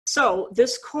So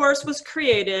this course was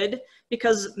created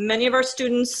because many of our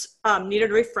students needed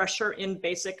a refresher in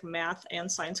basic math and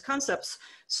science concepts.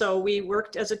 So we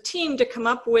worked as a team to come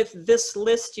up with this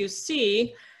list you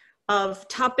see of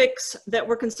topics that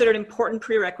were considered important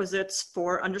prerequisites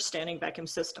for understanding vacuum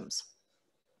systems.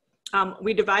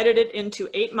 We divided it into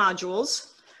 8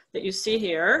 modules that you see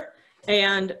here.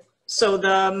 And so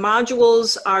the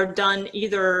modules are done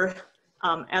either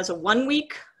as a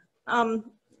 1-week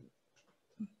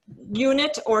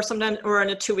unit or sometimes or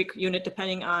in a 2-week unit,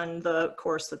 depending on the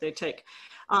course that they take.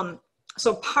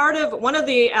 So one of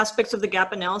the aspects of the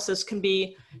gap analysis can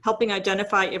be helping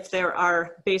identify if there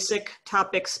are basic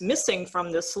topics missing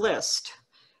from this list.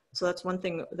 So that's one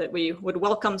thing that we would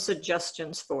welcome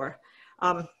suggestions for.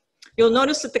 You'll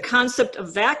notice that the concept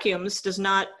of vacuums does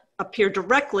not appear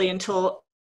directly until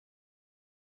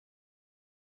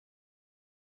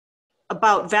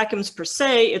about vacuums per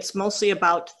se. It's mostly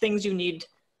about things you need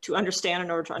to understand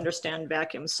in order to understand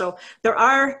vacuums. So there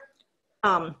are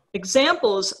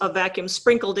examples of vacuums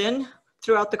sprinkled in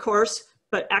throughout the course,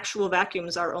 but actual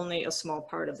vacuums are only a small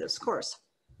part of this course.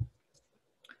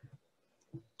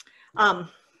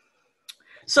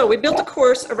 So we built a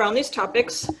course around these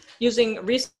topics using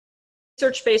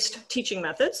research-based teaching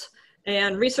methods.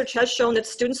 And research has shown that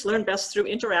students learn best through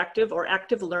interactive or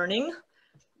active learning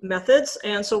methods.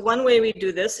 And so one way we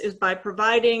do this is by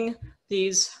providing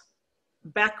these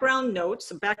background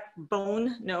notes,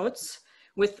 backbone notes,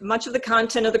 with much of the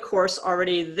content of the course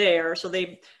already there. So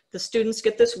the students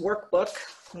get this workbook,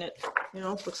 and it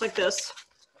looks like this.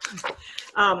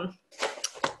 And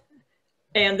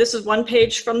this is one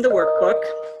page from the workbook.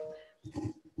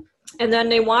 And then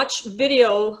they watch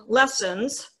video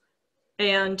lessons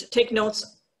and take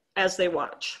notes as they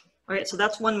watch. All right, so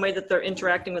that's one way that they're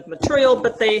interacting with material,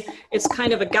 but it's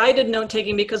kind of a guided note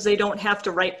taking because they don't have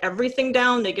to write everything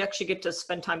down. They actually get to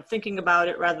spend time thinking about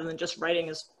it rather than just writing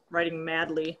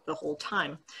madly the whole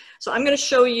time. So I'm going to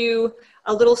show you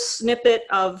a little snippet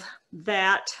of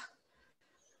that.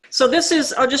 So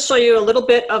I'll just show you a little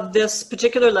bit of this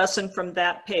particular lesson from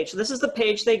that page. So this is the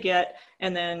page they get,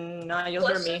 and then you'll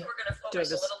hear me we're going to doing focus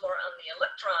this. a little more on the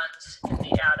electrons in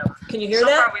the atom. Can you hear that?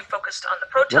 So that? far we focused on the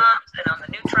protons and on the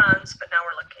neutrons, but now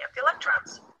we're looking at the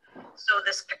electrons. So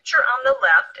this picture on the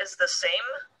left is the same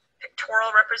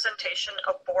pictorial representation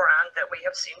of boron that we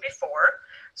have seen before.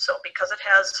 So because it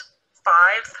has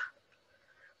 5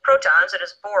 protons, it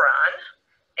is boron.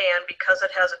 And because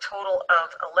it has a total of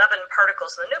 11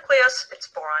 particles in the nucleus, it's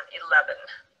boron 11.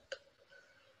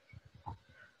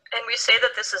 And we say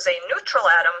that this is a neutral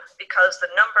atom because the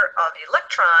number of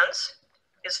electrons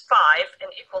is 5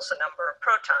 and equals the number of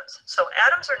protons. So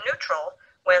atoms are neutral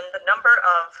when the number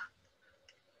of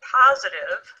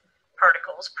positive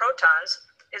particles,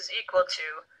 protons, is equal to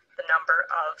the number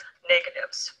of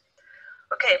negatives.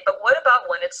 Okay, but what about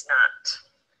when it's not?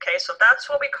 Okay, so that's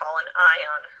what we call an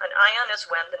ion. An ion is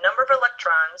when the number of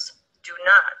electrons do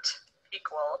not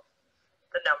equal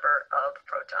the number of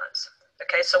protons.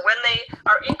 Okay, so when they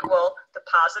are equal, the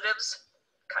positives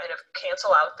kind of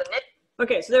cancel out the negatives.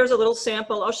 Okay, so there's a little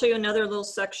sample. I'll show you another little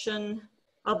section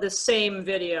of the same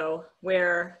video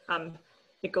where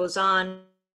it goes on.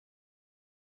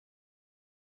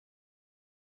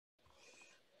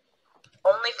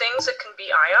 Only things that can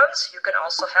be ions, you can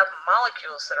also have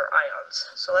molecules that are ions.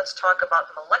 So let's talk about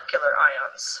molecular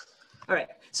ions. All right,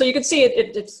 so you can see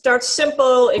it starts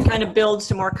simple, it kind of builds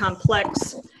to more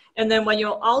complex. And then what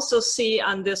you'll also see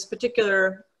on this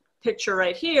particular picture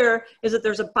right here is that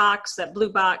there's a box, that blue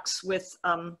box with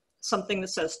something that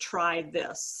says try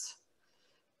this.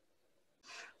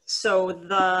 So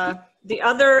the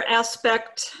other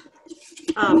aspect,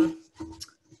 let's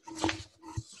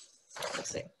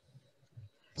see.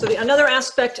 So another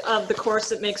aspect of the course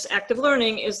that makes active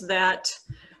learning is that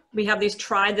we have these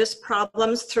try this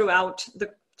problems throughout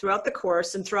the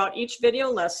course and throughout each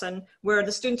video lesson where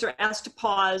the students are asked to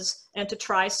pause and to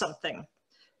try something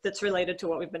that's related to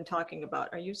what we've been talking about.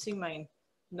 Are you seeing my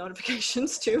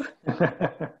notifications too?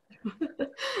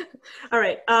 All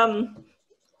right.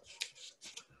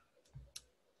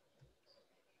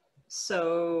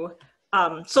 So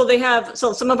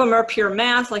some of them are pure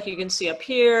math, like you can see up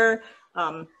here.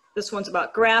 This one's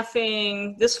about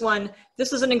graphing. This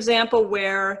is an example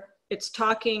where it's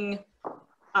talking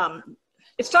about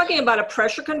a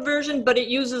pressure conversion, but it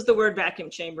uses the word vacuum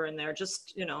chamber in there,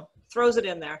 just, throws it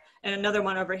in there. And another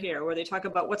one over here where they talk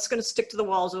about what's going to stick to the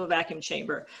walls of a vacuum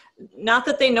chamber. Not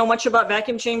that they know much about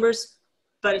vacuum chambers,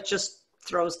 but it just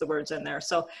throws the words in there.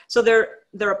 So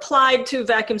they're applied to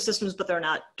vacuum systems, but they're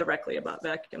not directly about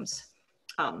vacuums.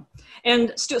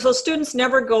 So students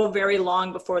never go very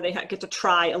long before they get to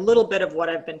try a little bit of what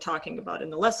I've been talking about in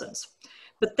the lessons.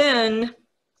 But then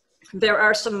there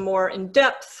are some more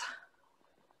in-depth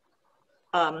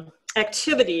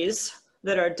activities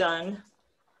that are done.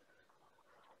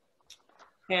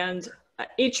 And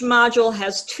each module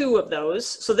has 2 of those.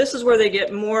 So this is where they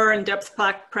get more in-depth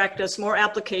practice, more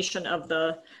application of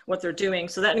what they're doing.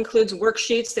 So that includes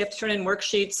worksheets. They have to turn in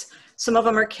worksheets. Some of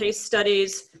them are case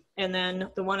studies. And then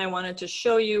the one I wanted to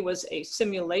show you was a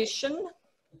simulation.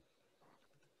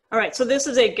 All right, so this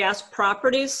is a gas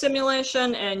properties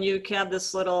simulation, and you have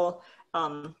this little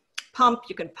pump.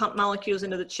 You can pump molecules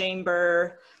into the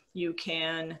chamber. You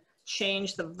can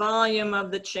change the volume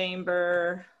of the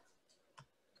chamber.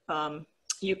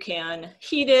 You can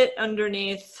heat it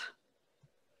underneath,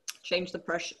 change the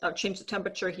pressure, change the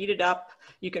temperature, heat it up.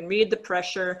 You can read the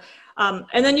pressure.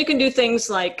 And then you can do things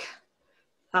like,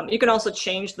 you can also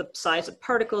change the size of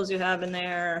particles you have in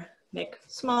there, make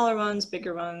smaller ones,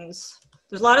 bigger ones.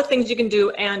 There's a lot of things you can do,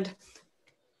 and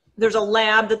there's a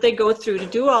lab that they go through to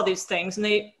do all these things, and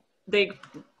they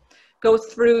go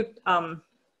through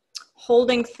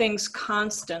holding things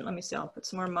constant. Let me see, I'll put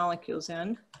some more molecules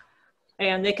in.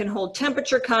 And they can hold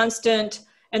temperature constant,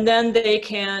 and then they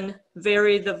can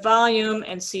vary the volume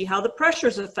and see how the pressure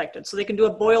is affected. So they can do a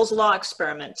Boyle's Law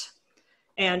experiment.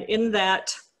 And in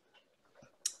that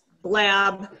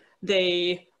lab,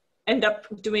 they end up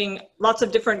doing lots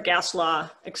of different gas law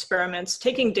experiments,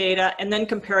 taking data and then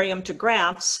comparing them to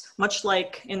graphs, much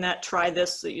like in that try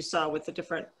this that you saw with the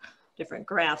different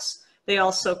graphs. They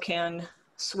also can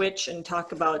switch and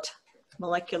talk about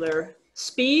molecular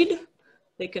speed.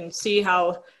 They can see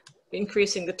how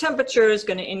increasing the temperature is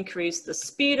going to increase the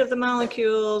speed of the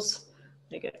molecules.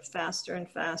 They get faster and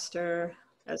faster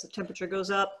as the temperature goes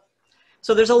up.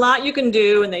 So there's a lot you can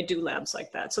do, and they do labs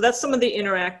like that. So that's some of the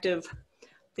interactive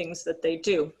things that they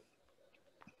do.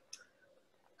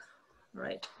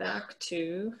 Right, back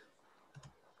to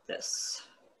this.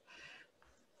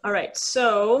 All right,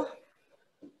 so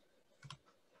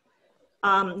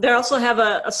they also have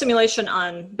a simulation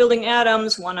on building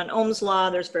atoms, one on Ohm's law.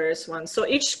 There's various ones. So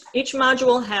each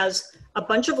module has a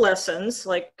bunch of lessons,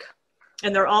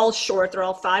 and they're all short. They're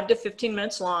all 5 to 15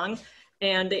 minutes long,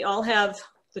 and they all have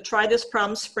the try this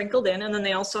problem sprinkled in, and then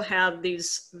they also have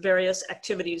these various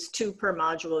activities, 2 per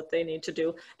module that they need to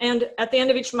do. And at the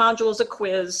end of each module is a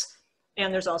quiz,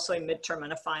 and there's also a midterm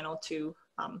and a final to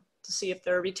see if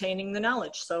they're retaining the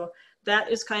knowledge. So that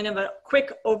is kind of a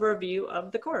quick overview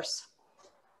of the course.